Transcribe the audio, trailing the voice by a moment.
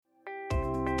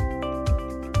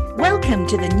Welcome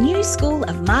to the New School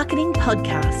of Marketing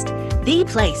podcast, the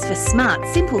place for smart,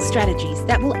 simple strategies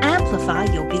that will amplify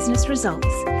your business results.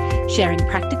 Sharing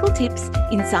practical tips,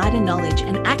 insider knowledge,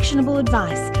 and actionable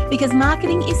advice because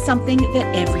marketing is something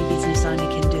that every business owner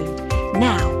can do.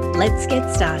 Now, let's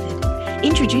get started.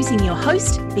 Introducing your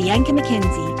host, Bianca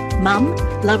McKenzie, mum,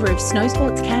 lover of snow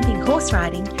sports, camping, horse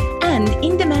riding, and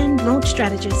in-demand launch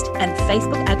strategist and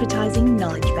Facebook advertising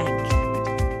knowledge bank.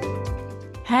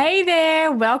 Hey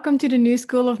there, welcome to the New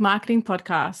School of Marketing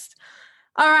podcast.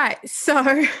 All right, so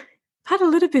I've had a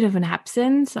little bit of an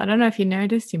absence. I don't know if you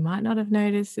noticed, you might not have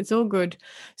noticed. It's all good.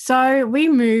 So we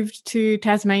moved to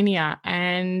Tasmania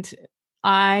and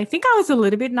I think I was a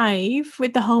little bit naive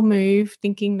with the whole move,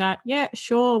 thinking that, yeah,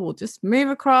 sure, we'll just move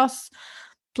across,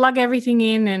 plug everything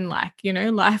in and life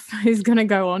is going to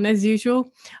go on as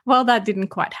usual. Well, that didn't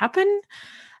quite happen.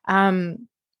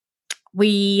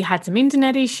 We had some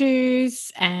internet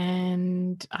issues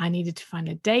and I needed to find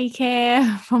a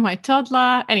daycare for my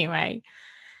toddler. Anyway,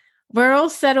 we're all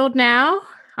settled now.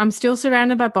 I'm still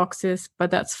surrounded by boxes,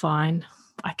 but that's fine.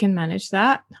 I can manage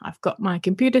that. I've got my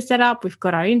computer set up. We've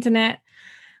got our internet.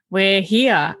 We're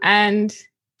here and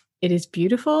it is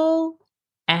beautiful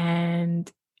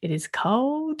and it is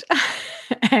cold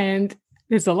and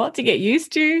there's a lot to get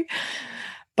used to.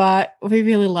 But we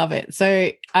really love it. So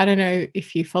I don't know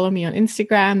if you follow me on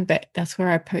Instagram, but that's where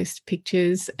I post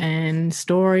pictures and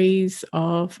stories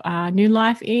of our new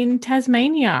life in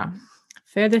Tasmania,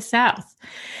 further south.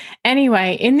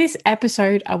 Anyway, in this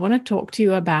episode, I want to talk to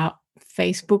you about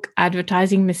Facebook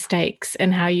advertising mistakes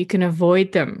and how you can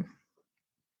avoid them.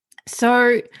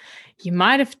 So you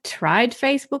might have tried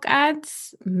Facebook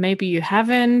ads. Maybe you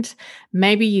haven't.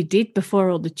 Maybe you did before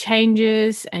all the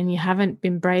changes and you haven't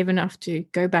been brave enough to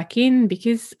go back in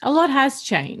because a lot has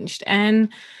changed and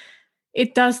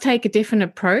it does take a different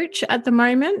approach at the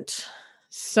moment.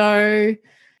 So,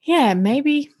 yeah,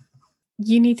 maybe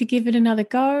you need to give it another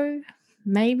go.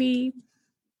 Maybe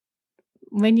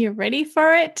when you're ready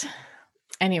for it.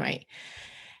 Anyway,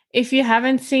 if you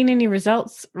haven't seen any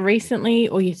results recently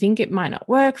or you think it might not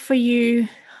work for you,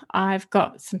 I've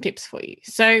got some tips for you.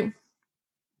 So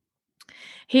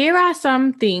here are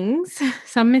some things,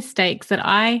 some mistakes that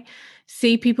I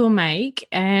see people make,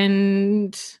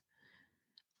 and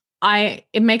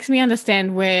it makes me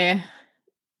understand where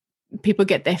people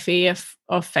get their fear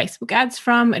of Facebook ads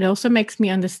from. It also makes me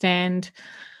understand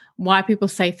why people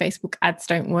say Facebook ads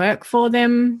don't work for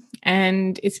them.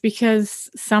 And it's because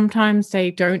sometimes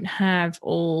they don't have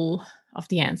all of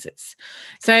the answers.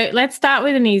 So let's start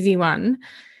with an easy one.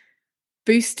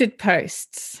 Boosted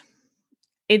posts.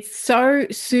 It's so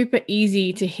super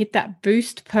easy to hit that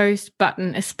boost post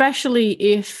button, especially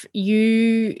if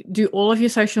you do all of your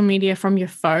social media from your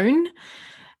phone.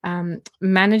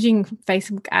 Managing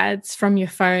Facebook ads from your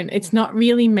phone, it's not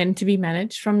really meant to be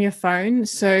managed from your phone.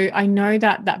 So I know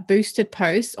that boosted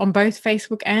post on both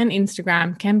Facebook and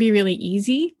Instagram can be really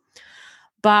easy,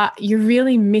 but you're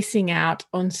really missing out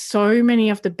on so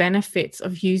many of the benefits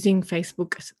of using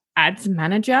Facebook Ads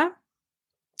Manager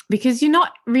because you're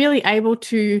not really able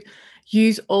to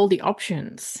use all the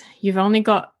options. You've only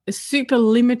got a super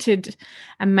limited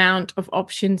amount of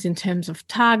options in terms of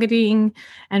targeting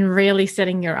and really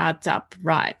setting your ads up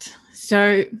right.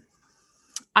 So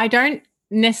I'm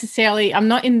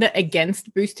not in the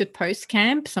against boosted post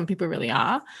camp. Some people really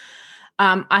are.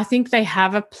 I think they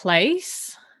have a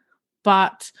place,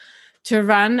 but to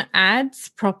run ads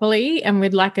properly and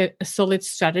with like a solid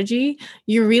strategy,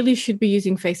 you really should be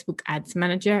using Facebook Ads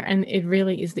Manager, and it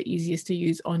really is the easiest to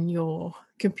use on your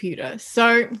computer.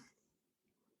 So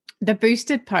the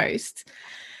boosted post,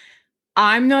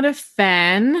 I'm not a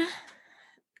fan.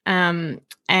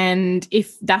 And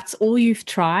if that's all you've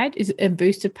tried is a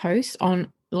boosted post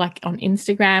on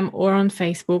Instagram or on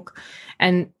Facebook,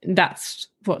 and that's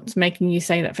what's making you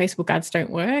say that Facebook ads don't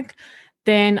work,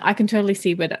 then I can totally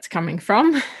see where that's coming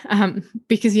from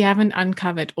because you haven't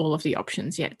uncovered all of the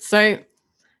options yet. So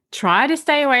try to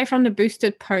stay away from the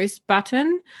boosted post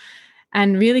button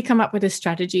and really come up with a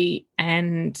strategy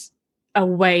and a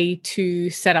way to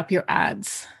set up your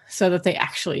ads so that they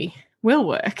actually will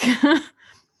work.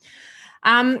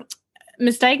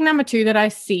 Mistake number 2 that I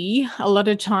see a lot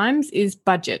of times is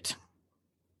budget.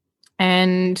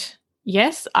 And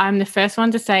yes, I'm the first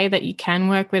one to say that you can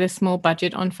work with a small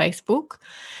budget on Facebook.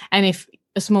 And if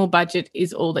a small budget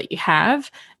is all that you have,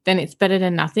 then it's better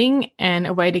than nothing and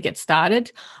a way to get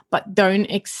started. But don't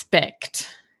expect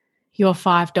your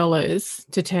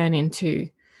 $5 to turn into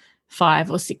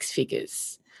 5 or 6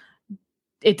 figures.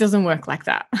 It doesn't work like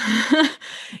that.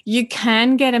 You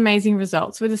can get amazing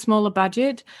results with a smaller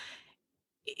budget.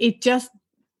 It just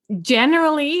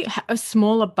generally, a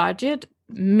smaller budget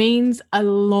means a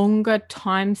longer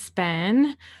time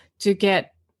span to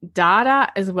get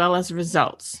data as well as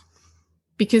results,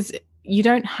 because you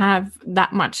don't have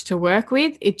that much to work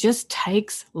with. It just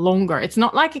takes longer. It's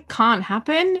not like it can't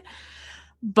happen,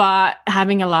 but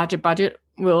having a larger budget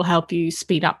will help you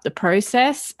speed up the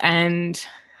process and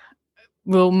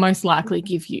will most likely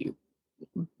give you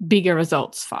bigger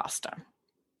results faster.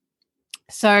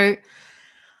 So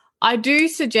I do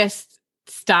suggest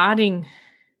starting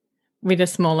with a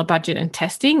smaller budget and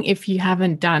testing if you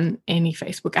haven't done any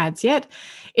Facebook ads yet.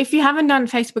 If you haven't done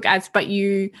Facebook ads but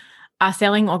you are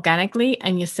selling organically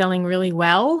and you're selling really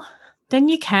well, then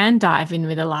you can dive in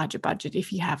with a larger budget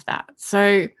if you have that.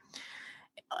 So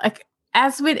like,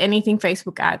 as with anything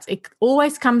Facebook ads, it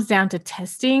always comes down to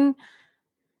testing.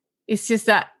 It's just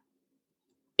that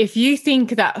if you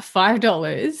think that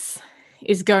 $5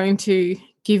 is going to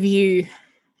give you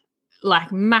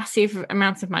like massive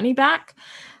amounts of money back,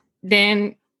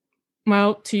 then,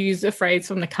 well, to use a phrase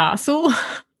from the castle,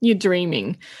 you're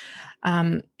dreaming.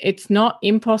 It's not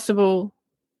impossible,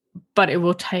 but it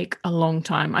will take a long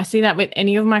time. I see that with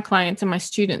any of my clients and my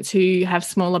students who have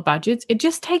smaller budgets. It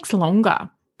just takes longer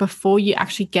before you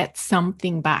actually get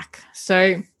something back.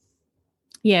 So,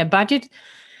 yeah, budget,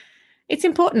 it's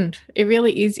important. It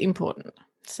really is important.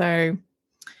 So,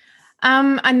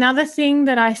 another thing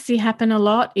that I see happen a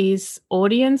lot is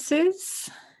audiences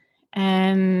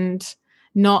and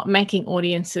not making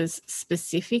audiences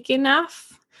specific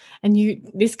enough. And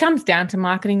this comes down to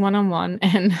marketing one-on-one.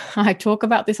 And I talk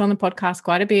about this on the podcast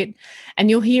quite a bit. And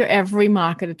you'll hear every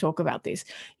marketer talk about this.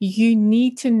 You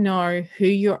need to know who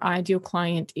your ideal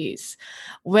client is.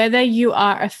 Whether you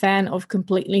are a fan of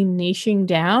completely niching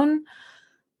down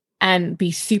and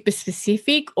be super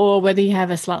specific, or whether you have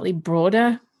a slightly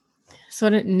broader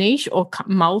sort of niche or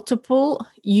multiple,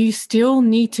 you still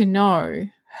need to know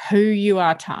who you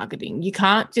are targeting. You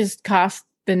can't just cast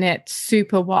the net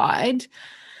super wide.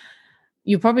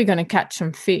 You're probably going to catch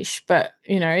some fish, but,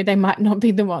 they might not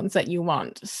be the ones that you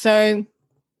want. So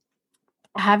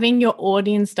having your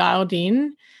audience dialed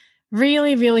in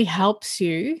really, really helps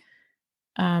you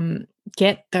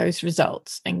get those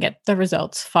results and get the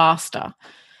results faster.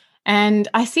 And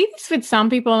I see this with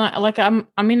some people. Like I'm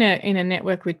in a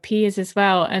network with peers as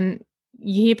well, and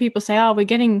you hear people say, "Oh, we're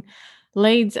getting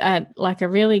leads at like a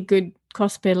really good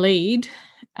cost per lead,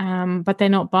 but they're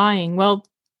not buying." Well,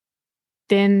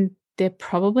 then they're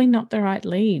probably not the right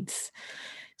leads.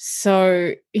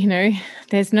 So,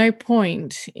 there's no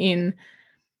point in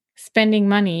spending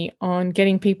money on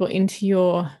getting people into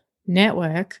your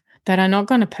network that are not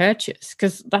going to purchase,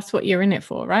 because that's what you're in it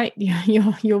for, right?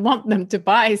 You want them to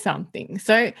buy something.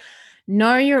 So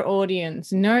know your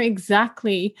audience, know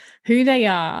exactly who they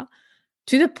are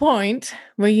to the point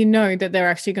where you know that they're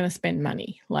actually going to spend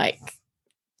money. Like,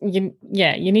 you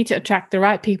need to attract the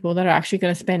right people that are actually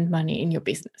going to spend money in your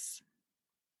business.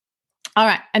 All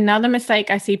right. Another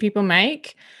mistake I see people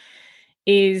make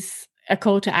is a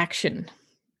call to action.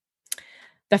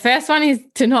 The first one is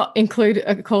to not include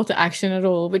a call to action at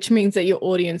all, which means that your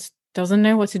audience doesn't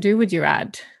know what to do with your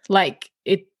ad. Like,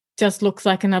 it just looks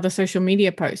like another social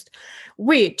media post,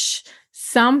 which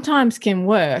sometimes can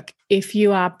work if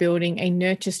you are building a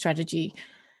nurture strategy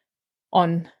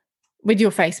with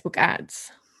your Facebook ads.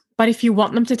 But if you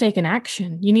want them to take an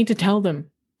action, you need to tell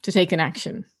them to take an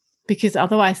action, because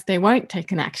otherwise they won't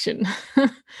take an action.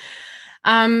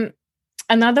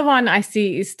 Another one I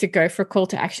see is to go for a call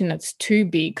to action that's too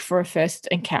big for a first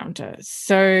encounter.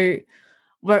 So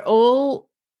we're all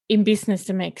in business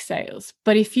to make sales.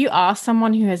 But if you ask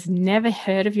someone who has never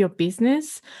heard of your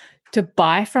business to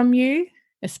buy from you,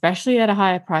 especially at a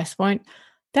higher price point,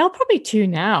 they'll probably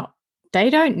tune out. They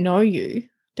don't know you.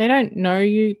 They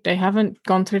haven't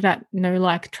gone through that know,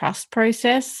 like, trust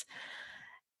process.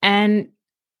 And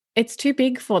it's too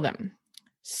big for them.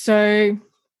 So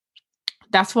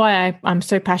that's why I'm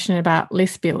so passionate about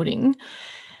list building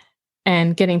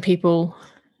and getting people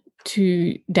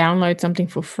to download something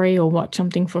for free or watch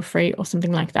something for free or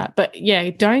something like that. But yeah,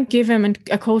 don't give them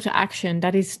a call to action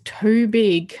that is too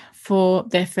big for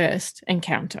their first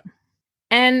encounter.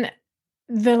 And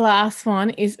the last one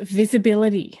is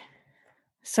visibility.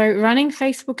 So running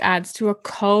Facebook ads to a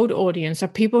cold audience, so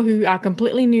people who are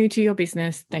completely new to your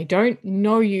business, they don't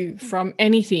know you from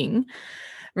anything.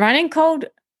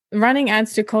 Running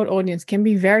ads to cold audience can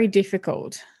be very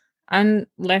difficult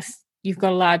unless you've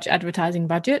got a large advertising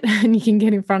budget and you can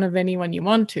get in front of anyone you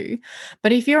want to.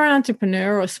 But if you're an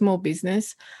entrepreneur or a small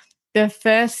business, the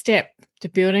first step to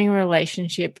building a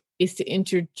relationship is to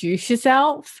introduce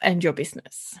yourself and your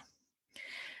business.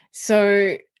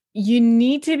 So you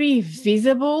need to be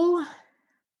visible.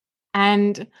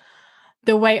 And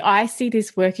the way I see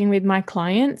this working with my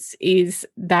clients is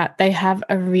that they have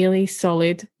a really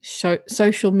solid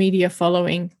social media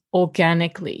following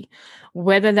organically,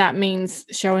 whether that means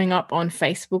showing up on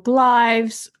Facebook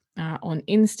Lives, on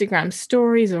Instagram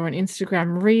stories, or on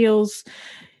Instagram Reels,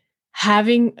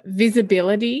 having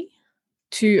visibility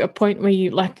to a point where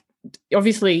you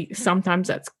obviously sometimes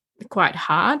that's quite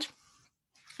hard.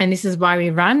 And this is why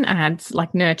we run ads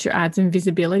like nurture ads and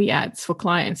visibility ads for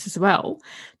clients as well,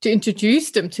 to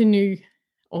introduce them to new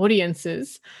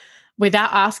audiences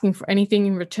without asking for anything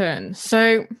in return.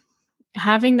 So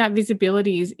having that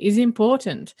visibility is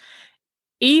important,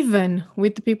 even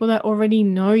with the people that already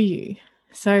know you.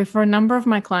 So for a number of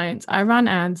my clients, I run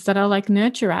ads that are like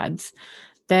nurture ads.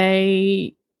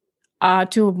 They are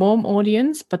to a warm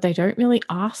audience, but they don't really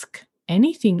ask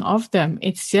anything of them.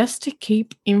 It's just to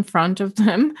keep in front of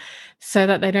them so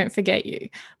that they don't forget you,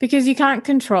 because you can't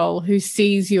control who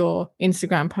sees your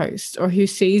Instagram post or who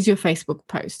sees your Facebook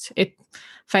post.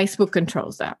 Facebook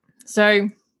controls that. So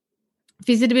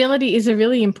visibility is a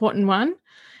really important one,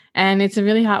 and it's a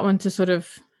really hard one to sort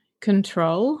of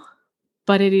control,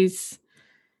 but it is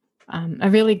a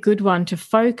really good one to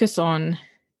focus on,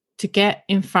 to get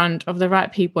in front of the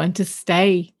right people and to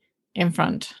stay in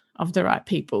front of the right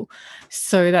people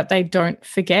so that they don't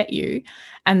forget you,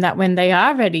 and that when they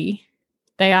are ready,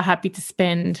 they are happy to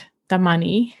spend the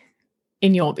money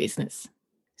in your business.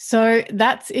 So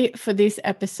that's it for this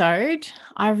episode.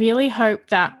 I really hope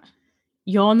that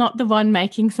you're not the one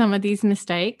making some of these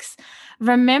mistakes.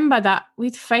 Remember that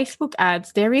with Facebook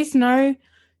ads, there is no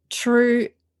true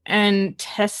and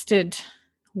tested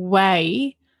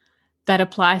way that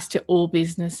applies to all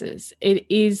businesses. It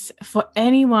is for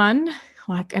anyone,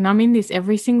 and I'm in this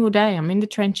every single day. I'm in the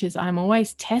trenches. I'm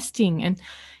always testing, and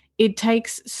it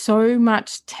takes so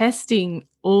much testing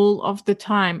all of the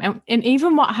time. And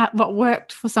even what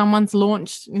worked for someone's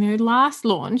launch, last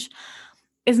launch,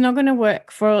 is not going to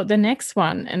work for the next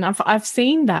one. And I've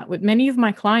seen that with many of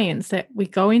my clients, that we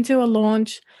go into a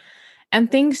launch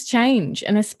and things change.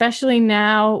 And especially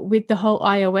now with the whole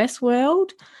iOS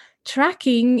world,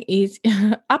 tracking is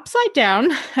upside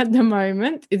down at the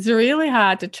moment. It's really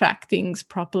hard to track things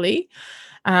properly.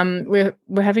 We're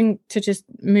having to just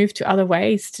move to other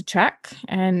ways to track,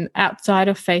 and outside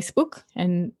of Facebook,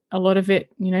 and a lot of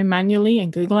it, manually,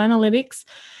 and Google Analytics.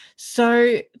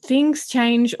 So things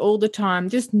change all the time.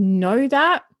 Just know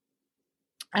that.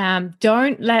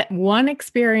 Don't let one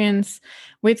experience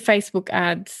with Facebook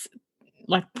ads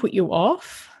put you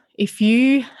off. If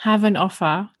you have an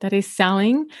offer that is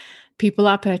selling, people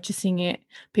are purchasing it,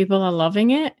 people are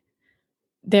loving it,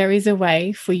 there is a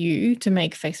way for you to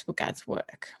make Facebook ads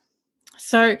work.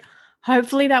 So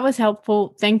hopefully that was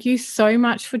helpful. Thank you so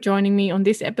much for joining me on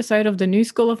this episode of the New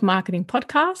School of Marketing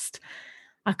podcast.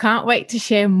 I can't wait to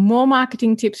share more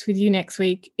marketing tips with you next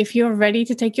week. If you're ready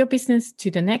to take your business to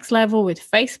the next level with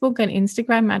Facebook and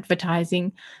Instagram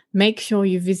advertising, make sure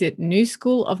you visit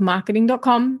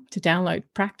newschoolofmarketing.com to download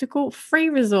practical free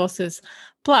resources,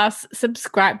 plus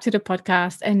subscribe to the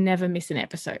podcast and never miss an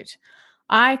episode.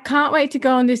 I can't wait to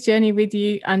go on this journey with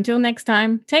you. Until next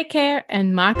time, take care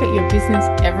and market your business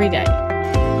every day.